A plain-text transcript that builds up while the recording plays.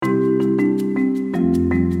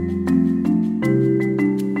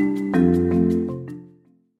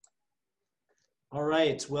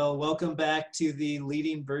right. Well, welcome back to the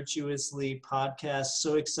Leading Virtuously podcast.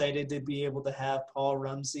 So excited to be able to have Paul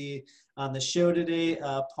Rumsey on the show today.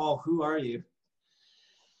 Paul, who are you?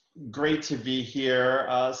 Great to be here.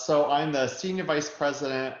 So I'm the Senior Vice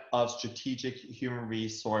President of Strategic Human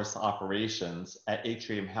Resource Operations at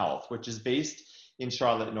Atrium Health, which is based in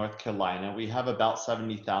Charlotte, North Carolina. We have about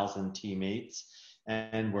 70,000 teammates,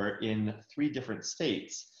 and we're in 3 different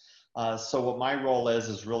states. So what my role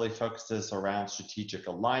is really focuses around strategic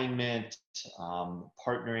alignment,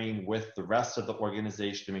 partnering with the rest of the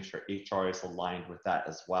organization to make sure HR is aligned with that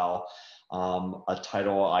as well. A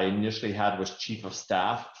title I initially had was Chief of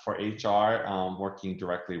Staff for HR, working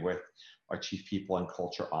directly with our Chief People and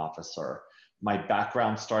Culture Officer. My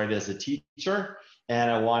background started as a teacher, and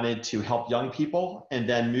I wanted to help young people, and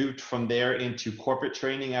then moved from there into corporate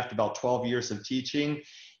training after about 12 years of teaching,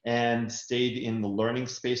 and stayed in the learning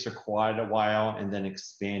space for quite a while, and then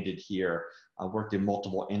expanded here. I worked in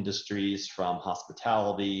multiple industries, from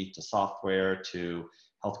hospitality to software to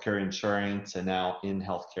healthcare insurance, and now in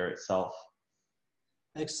healthcare itself.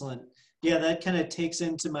 Excellent. Yeah, that kind of takes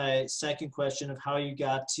into my second question of how you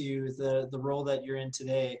got to the role that you're in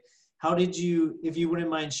today. How did you, if you wouldn't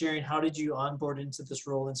mind sharing, how did you onboard into this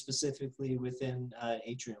role, and specifically within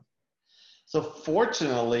Atrium? So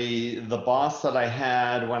fortunately, the boss that I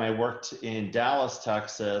had when I worked in Dallas,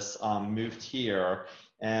 Texas, moved here.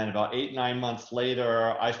 And about 8-9 months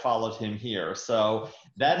later, I followed him here. So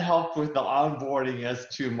that helped with the onboarding as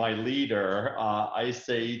to my leader. I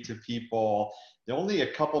say to people, there are only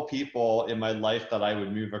a couple people in my life that I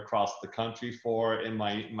would move across the country for, and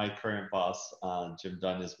my current boss, Jim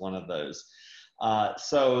Dunn, is one of those.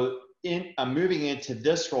 So I'm moving into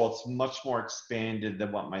this role, it's much more expanded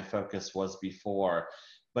than what my focus was before.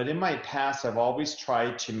 But in my past, I've always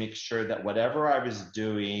tried to make sure that whatever I was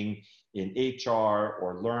doing in HR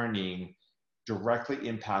or learning directly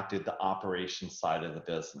impacted the operations side of the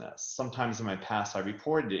business. Sometimes in my past, I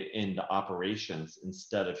reported it into operations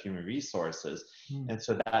instead of human resources. And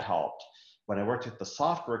so that helped. When I worked at the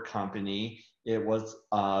software company, it was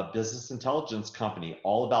a business intelligence company,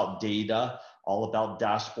 all about data, all about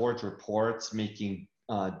dashboards, reports, making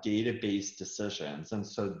data-based decisions. And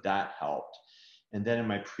so that helped. And then in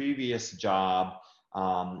my previous job,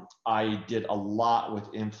 I did a lot with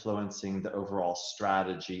influencing the overall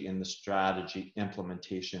strategy and the strategy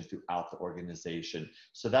implementation throughout the organization.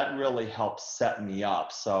 So that really helped set me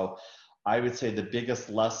up. So I would say the biggest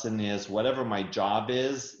lesson is whatever my job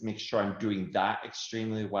is, make sure I'm doing that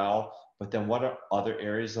extremely well. But then what are other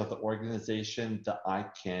areas of the organization that I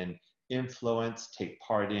can influence, take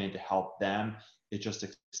part in to help them? It just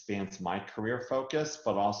expands my career focus,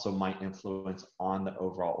 but also my influence on the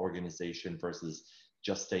overall organization versus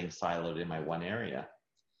just staying siloed in my one area.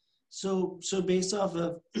 So based off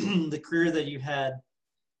of the career that you had,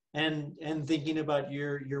 and thinking about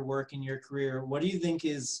your work and your career, what do you think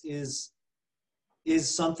is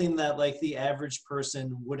something that like the average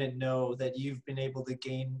person wouldn't know that you've been able to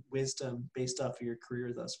gain wisdom based off of your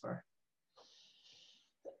career thus far?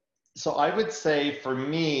 So I would say for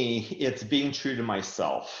me, it's being true to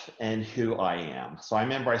myself and who I am. So I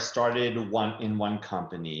remember I started in one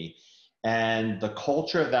company, and the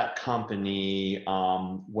culture of that company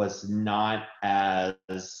was not as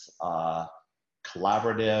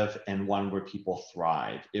collaborative and one where people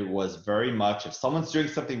thrive. It was very much, if someone's doing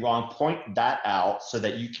something wrong, point that out so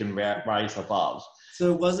that you can rise above.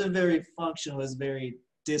 So it wasn't very functional, it was very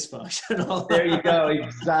dysfunctional. There you go.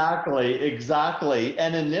 Exactly.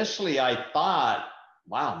 And initially I thought,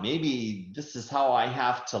 wow, maybe this is how I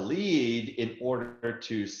have to lead in order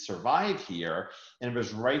to survive here. And it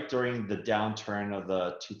was right during the downturn of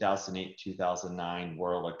the 2008-2009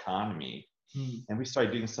 world economy. And we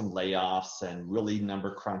started doing some layoffs and really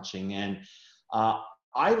number crunching. And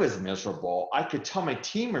I was miserable. I could tell my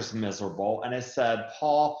team was miserable. And I said,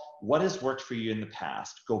 Paul, what has worked for you in the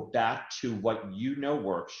past? Go back to what you know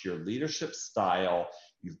works, your leadership style.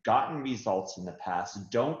 You've gotten results in the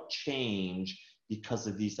past. Don't change because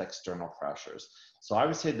of these external pressures. So I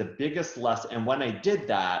would say the biggest lesson, and when I did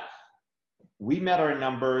that, we met our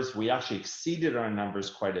numbers. We actually exceeded our numbers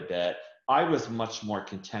quite a bit. I was much more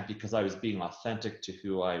content because I was being authentic to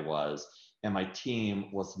who I was, and my team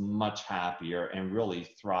was much happier and really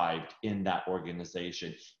thrived in that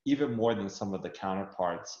organization, even more than some of the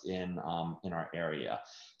counterparts in our area.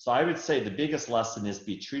 So I would say the biggest lesson is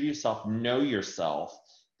be true to yourself, know yourself,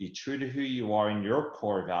 be true to who you are and your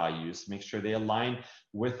core values, make sure they align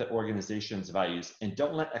with the organization's values, and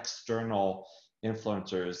don't let external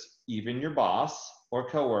influencers, even your boss or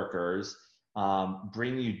coworkers,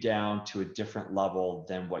 bring you down to a different level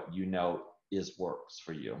than what you know works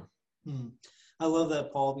for you. I love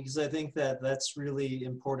that, Paul, because I think that that's really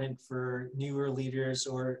important for newer leaders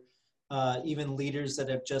or even leaders that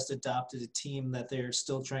have just adopted a team that they're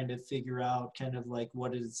still trying to figure out kind of like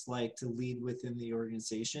what it's like to lead within the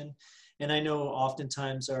organization. And I know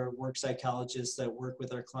oftentimes our work psychologists that work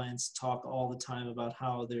with our clients talk all the time about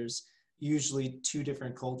how there's usually two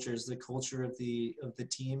different cultures, the culture of the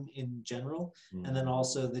team in general, and then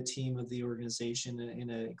also the team of the organization in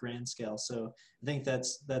a grand scale. So I think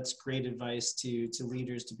that's great advice to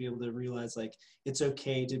leaders to be able to realize like it's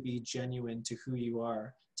okay to be genuine to who you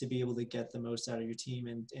are, to be able to get the most out of your team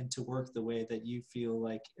and to work the way that you feel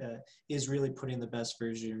like is really putting the best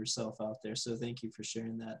version of yourself out there. So thank you for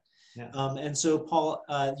sharing that. Yeah. And so Paul,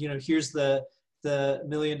 here's the $1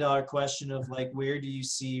 million question of like, where do you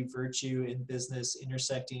see virtue in business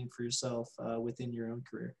intersecting for yourself within your own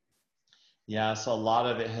career? Yeah, so a lot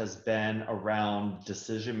of it has been around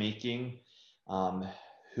decision making.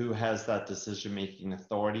 Who has that decision making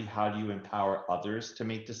authority? How do you empower others to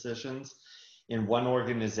make decisions? In one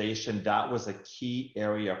organization, that was a key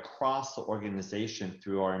area across the organization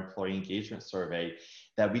through our employee engagement survey,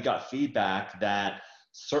 that we got feedback that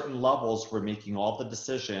certain levels were making all the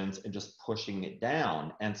decisions and just pushing it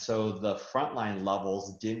down. And so the frontline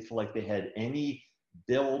levels didn't feel like they had any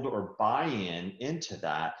build or buy-in into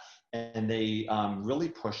that. And they really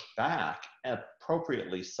pushed back,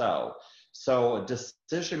 appropriately so. So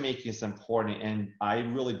decision making is important. And I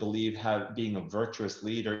really believe being a virtuous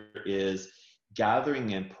leader is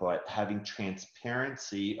gathering input, having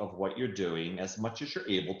transparency of what you're doing as much as you're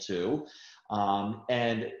able to,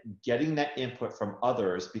 and getting that input from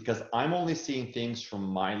others, because I'm only seeing things from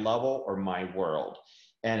my level or my world.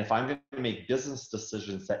 And if I'm going to make business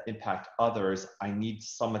decisions that impact others, I need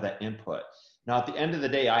some of that input. Now, at the end of the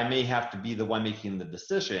day, I may have to be the one making the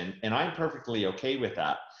decision, and I'm perfectly okay with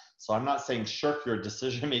that. So I'm not saying shirk your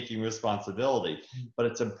decision-making responsibility, but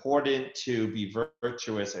it's important to be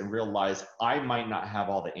virtuous and realize I might not have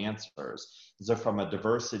all the answers. So from a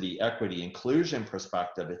diversity, equity, inclusion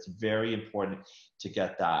perspective, it's very important to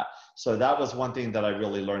get that. So that was one thing that I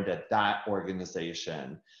really learned at that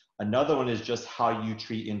organization. Another one is just how you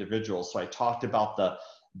treat individuals. So I talked about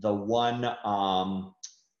the one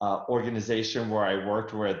organization where I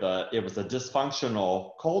worked where it was a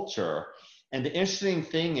dysfunctional culture. And the interesting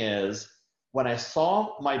thing is, when I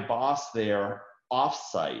saw my boss there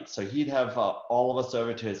offsite, so he'd have all of us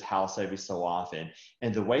over to his house every so often,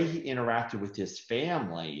 and the way he interacted with his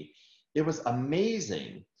family, it was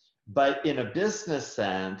amazing. But in a business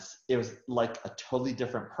sense, it was like a totally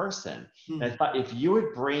different person. And I thought if you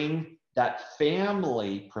would bring that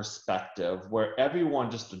family perspective where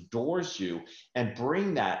everyone just adores you and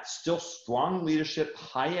bring that still strong leadership,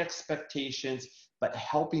 high expectations, but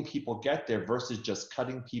helping people get there versus just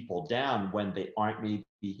cutting people down when they aren't maybe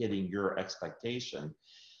hitting your expectation.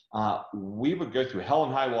 We would go through hell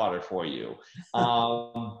and high water for you.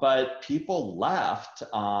 But people left.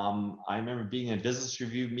 I remember being in a business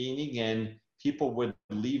review meeting and people would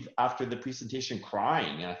leave after the presentation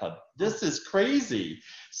crying. And I thought, this is crazy.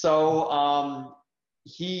 So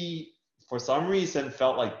he, for some reason,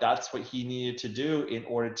 felt like that's what he needed to do in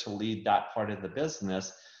order to lead that part of the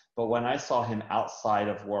business. But when I saw him outside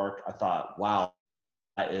of work, I thought, wow,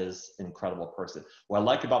 that is an incredible person. What I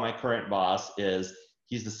like about my current boss is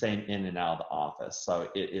he's the same in and out of the office. So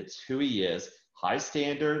it's who he is, high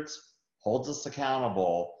standards, holds us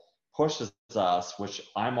accountable, pushes us, which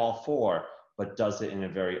I'm all for, but does it in a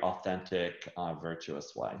very authentic,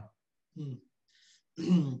 virtuous way.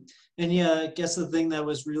 And yeah, I guess the thing that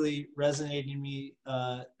was really resonating me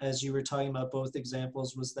as you were talking about both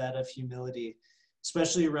examples was that of humility,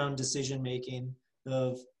 especially around decision making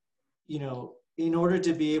of, in order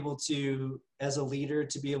to be able to, as a leader,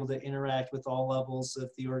 to be able to interact with all levels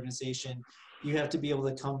of the organization, you have to be able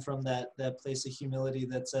to come from that place of humility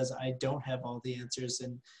that says, I don't have all the answers.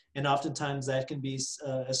 And oftentimes that can be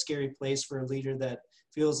a scary place for a leader that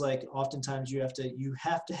feels like oftentimes you have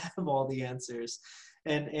to have all the answers.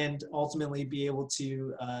 And ultimately be able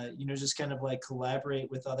to, just kind of like collaborate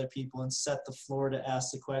with other people and set the floor to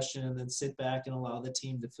ask the question and then sit back and allow the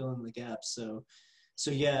team to fill in the gaps. So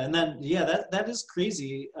yeah, and then, yeah, that is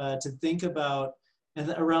crazy to think about, and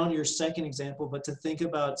around your second example, but to think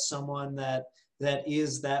about someone that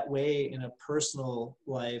is that way in a personal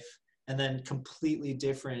life and then completely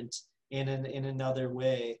different in another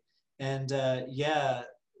way. And yeah,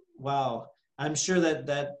 wow. I'm sure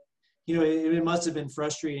that it must have been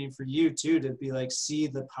frustrating for you too, to be like, see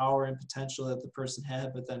the power and potential that the person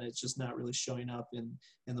had, but then it's just not really showing up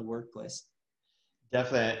in the workplace.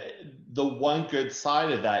 Definitely. The one good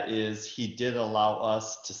side of that is he did allow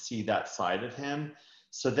us to see that side of him.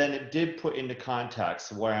 So then it did put into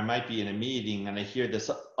context where I might be in a meeting and I hear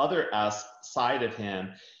this other side of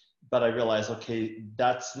him, but I realize, okay,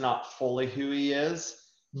 that's not fully who he is.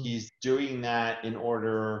 Mm. He's doing that in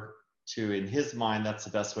order to, in his mind, that's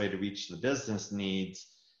the best way to reach the business needs.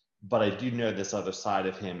 But I do know this other side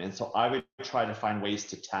of him. And so I would try to find ways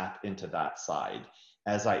to tap into that side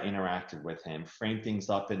as I interacted with him, frame things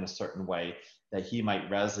up in a certain way that he might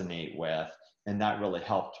resonate with. And that really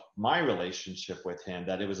helped my relationship with him,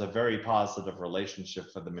 that it was a very positive relationship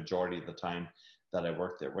for the majority of the time that I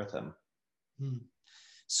worked there with him. Mm.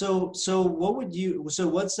 So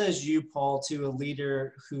what says you, Paul, to a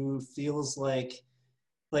leader who feels like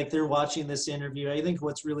they're watching this interview? I think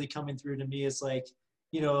what's really coming through to me is like,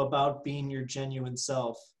 about being your genuine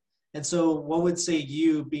self. And so what would say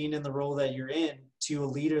you, being in the role that you're in, to a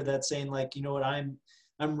leader that's saying like, you know what, I'm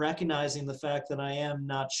recognizing the fact that I am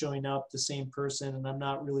not showing up the same person and I'm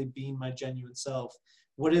not really being my genuine self.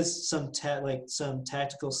 What is some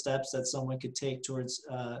tactical steps that someone could take towards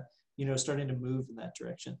starting to move in that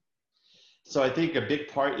direction? So I think a big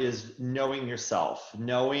part is knowing yourself,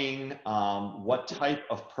 knowing what type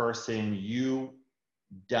of person you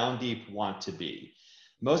down deep want to be.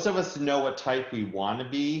 Most of us know what type we want to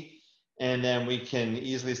be, and then we can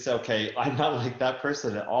easily say, okay, I'm not like that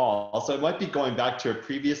person at all. So it might be going back to a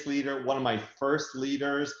previous leader. One of my first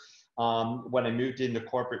leaders when I moved into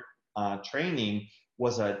corporate training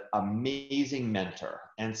was an amazing mentor.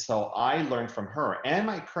 And so I learned from her and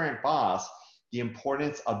my current boss the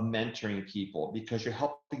importance of mentoring people, because you're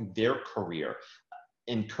helping their career,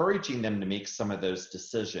 encouraging them to make some of those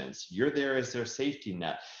decisions. You're there as their safety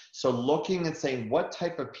net. So looking and saying, what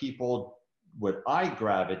type of people would I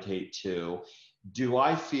gravitate to? Do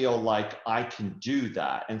I feel like I can do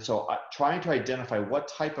that? And so trying to identify what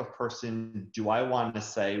type of person do I want to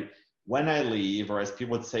say when I leave, or as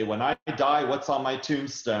people would say, when I die, what's on my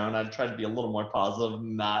tombstone? I'd try to be a little more positive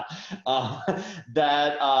than that.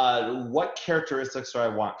 What characteristics do I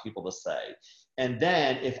want people to say? And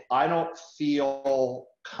then if I don't feel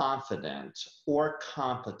confident or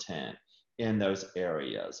competent in those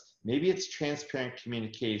areas, maybe it's transparent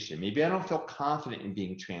communication. Maybe I don't feel confident in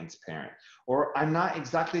being transparent, or I'm not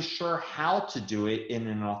exactly sure how to do it in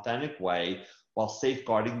an authentic way while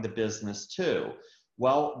safeguarding the business too.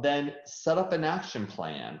 Well, then set up an action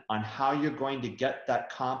plan on how you're going to get that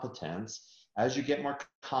competence. As you get more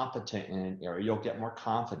competent in an area, you'll get more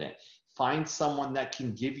confident. Find someone that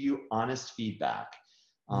can give you honest feedback,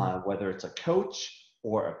 whether it's a coach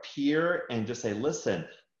or a peer, and just say, listen,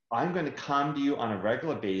 I'm going to come to you on a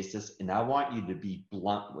regular basis and I want you to be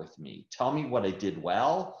blunt with me. Tell me what I did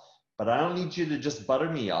well, but I don't need you to just butter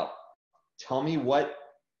me up. Tell me what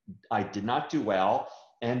I did not do well,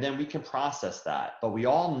 and then we can process that. But we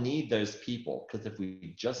all need those people, because if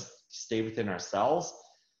we just stay within ourselves,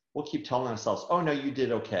 we'll keep telling ourselves, oh no, you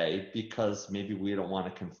did okay, because maybe we don't want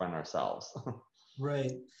to confront ourselves.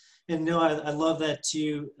 Right. And no, I love that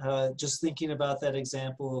too. Just thinking about that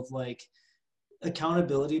example of like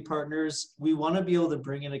accountability partners, we want to be able to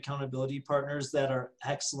bring in accountability partners that are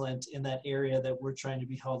excellent in that area that we're trying to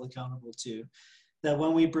be held accountable to. That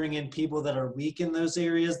when we bring in people that are weak in those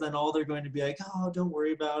areas, then all they're going to be like, oh, don't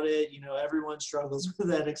worry about it. Everyone struggles with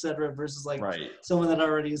that, et cetera, versus like Right. someone that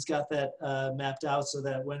already has got that mapped out, so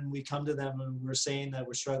that when we come to them and we're saying that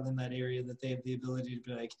we're struggling in that area, that they have the ability to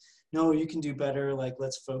be like, no, you can do better. Like,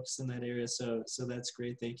 let's focus in that area. So that's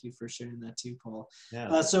great. Thank you for sharing that too, Paul. Yeah.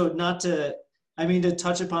 To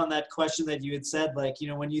touch upon that question that you had said, like,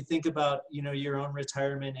 when you think about, your own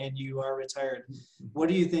retirement and you are retired, what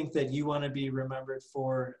do you think that you want to be remembered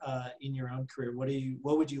for in your own career?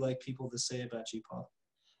 What would you like people to say about you, Paul?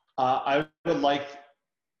 I would like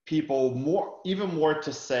people even more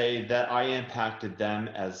to say that I impacted them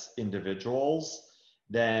as individuals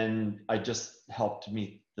than I just helped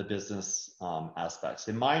meet the business aspects.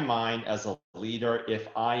 In my mind, as a leader, if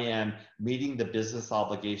I am meeting the business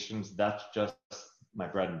obligations, that's just my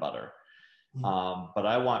bread and butter. But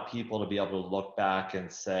I want people to be able to look back and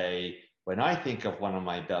say, when I think of one of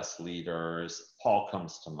my best leaders, Paul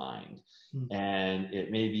comes to mind. And it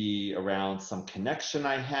may be around some connection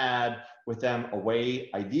I had with them, a way,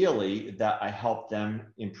 ideally, that I helped them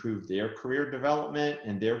improve their career development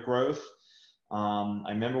and their growth. I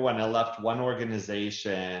remember when I left one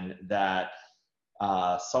organization that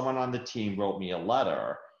someone on the team wrote me a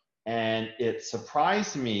letter, and it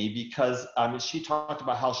surprised me because she talked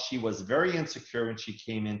about how she was very insecure when she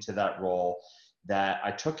came into that role, that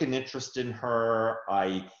I took an interest in her.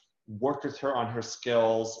 I worked with her on her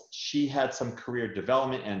skills. She had some career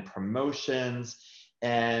development and promotions,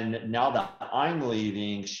 And now that I'm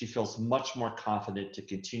leaving, she feels much more confident to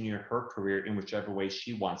continue her career in whichever way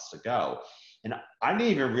she wants to go. And I didn't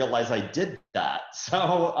even realize I did that.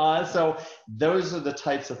 So those are the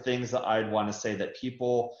types of things that I'd want to say that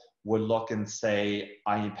people would look and say,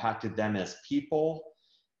 I impacted them as people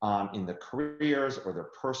in their careers or their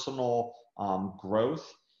personal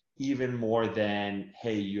growth, even more than,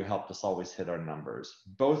 hey, you helped us always hit our numbers.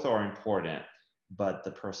 Both are important, but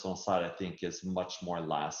the personal side, I think, is much more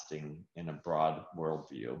lasting in a broad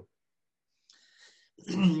worldview.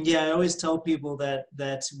 Yeah, I always tell people that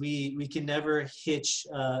we can never hitch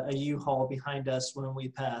a U-Haul behind us when we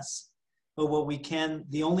pass, but what we can,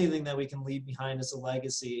 the only thing that we can leave behind is a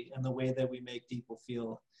legacy and the way that we make people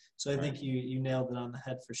feel. So I think you nailed it on the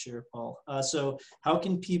head for sure, Paul. So how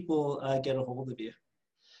can people get a hold of you?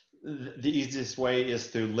 The easiest way is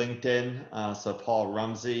through LinkedIn. So Paul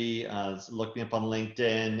Rumsey, look me up on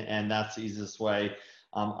LinkedIn, and that's the easiest way.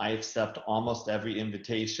 I accept almost every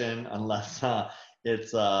invitation unless I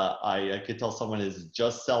could tell someone is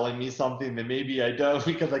just selling me something, then maybe I don't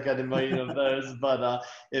because I got a million of those. But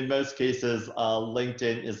in most cases,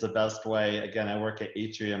 LinkedIn is the best way. Again, I work at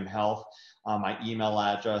Atrium Health. My email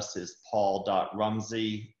address is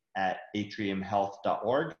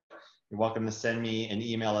paul.rumsey@atriumhealth.org. You're welcome to send me an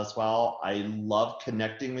email as well. I love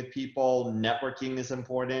connecting with people. Networking is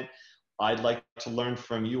important. I'd like to learn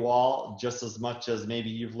from you all just as much as maybe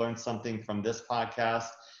you've learned something from this podcast.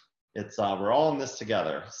 It's we're all in this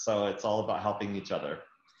together, so it's all about helping each other.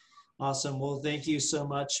 Awesome. Well, thank you so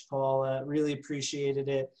much, Paul. Really appreciated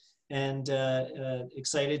it, and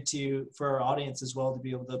excited for our audience as well to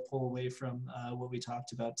be able to pull away from what we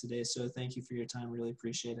talked about today. So thank you for your time. Really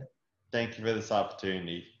appreciate it. Thank you for this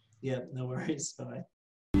opportunity. Yeah, no worries. Bye.